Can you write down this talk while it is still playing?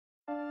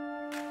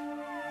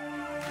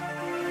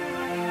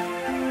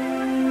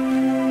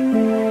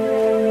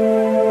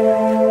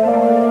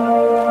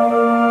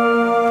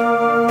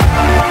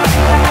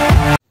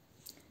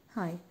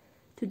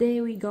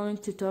going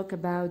to talk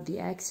about the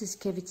access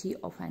cavity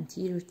of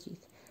anterior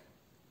teeth.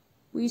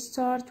 We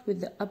start with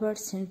the upper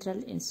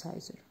central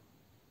incisor.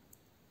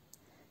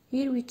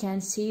 Here we can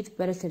see the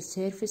palatal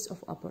surface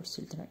of upper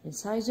central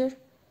incisor.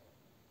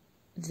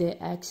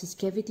 The access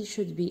cavity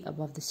should be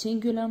above the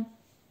cingulum.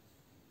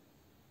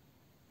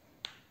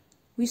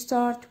 We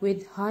start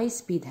with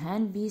high-speed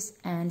handpiece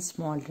and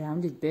small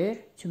rounded burr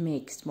to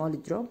make small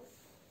drop.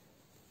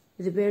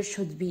 The burr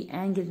should be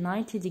angled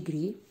 90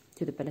 degrees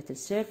to the palatal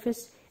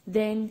surface,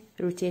 then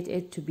rotate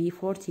it to be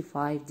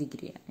 45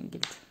 degree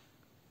angled.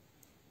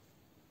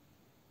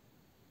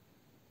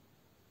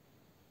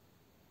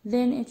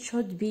 Then it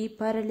should be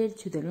parallel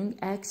to the long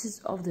axis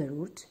of the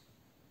root.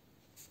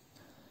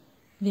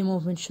 The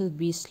movement should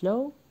be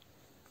slow.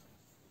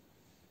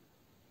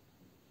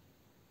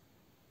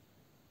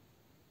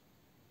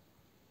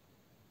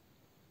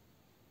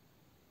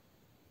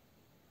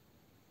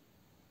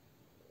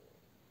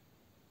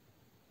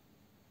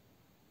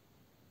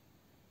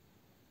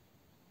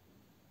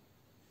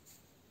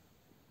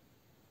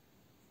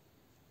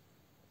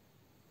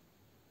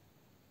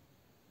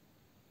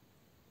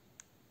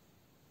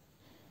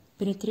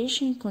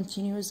 Penetration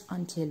continues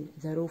until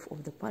the roof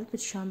of the pulpit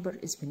chamber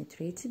is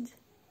penetrated.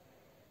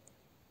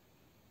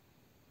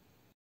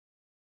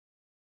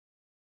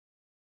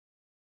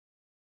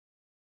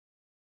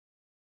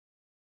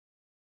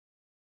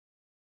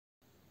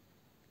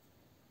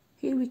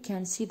 Here we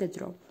can see the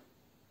drop.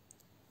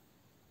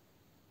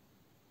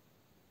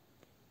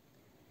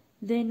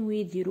 Then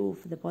we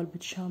deroof the pulpit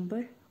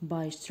chamber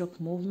by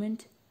stroke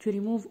movement to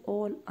remove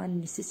all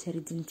unnecessary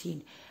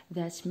dentin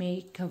that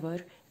may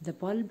cover the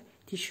pulp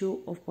tissue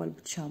of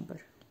pulpit chamber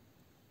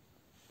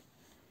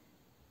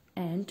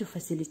and to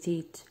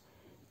facilitate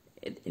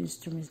the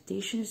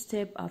instrumentation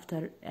step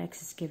after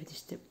access cavity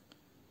step.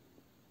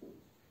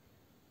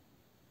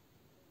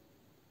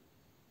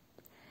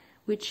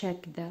 We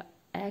check the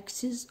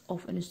axis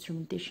of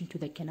instrumentation to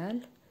the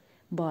canal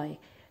by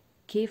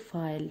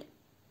K-file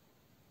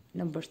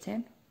number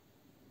 10.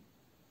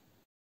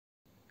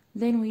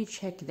 Then we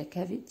check the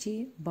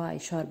cavity by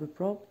sharp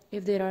probe.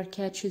 If there are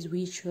catches,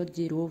 we should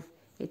deroof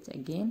it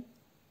again.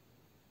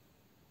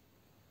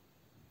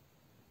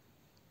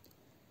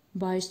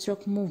 By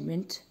stroke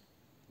movement,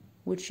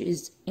 which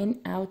is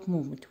in-out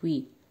movement,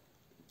 we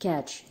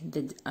catch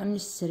the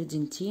unnecessary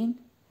dentin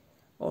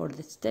or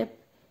the step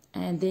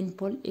and then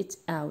pull it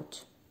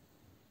out.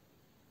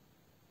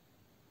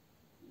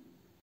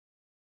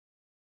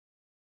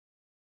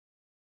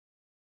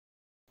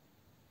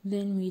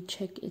 Then we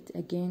check it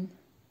again.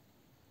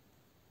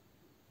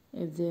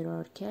 If there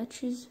are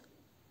catches,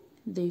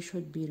 they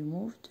should be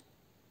removed.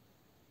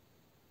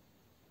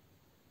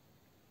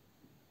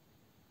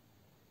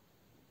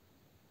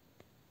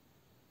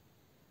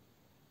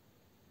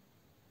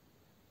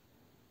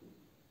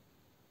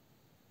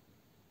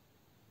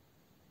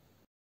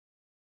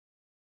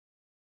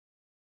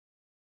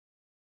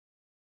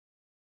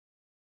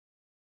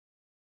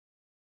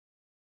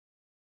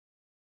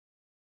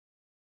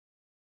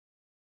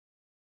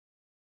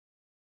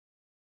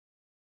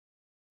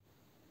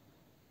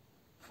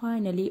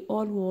 Finally,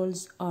 all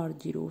walls are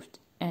deroofed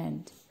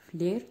and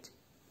flared.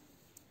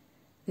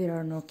 There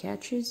are no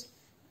catches.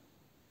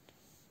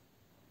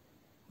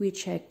 We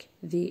check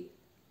the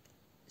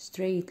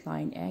straight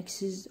line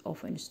axis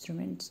of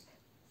instruments.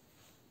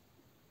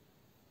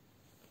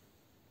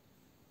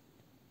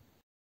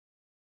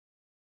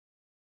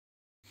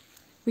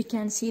 We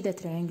can see the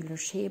triangular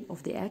shape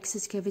of the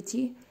access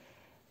cavity.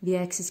 The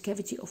access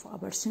cavity of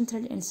upper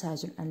central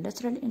incisor and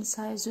lateral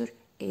incisor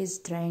is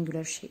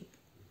triangular shape.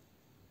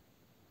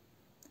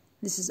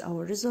 This is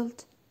our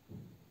result.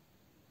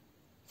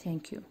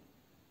 Thank you.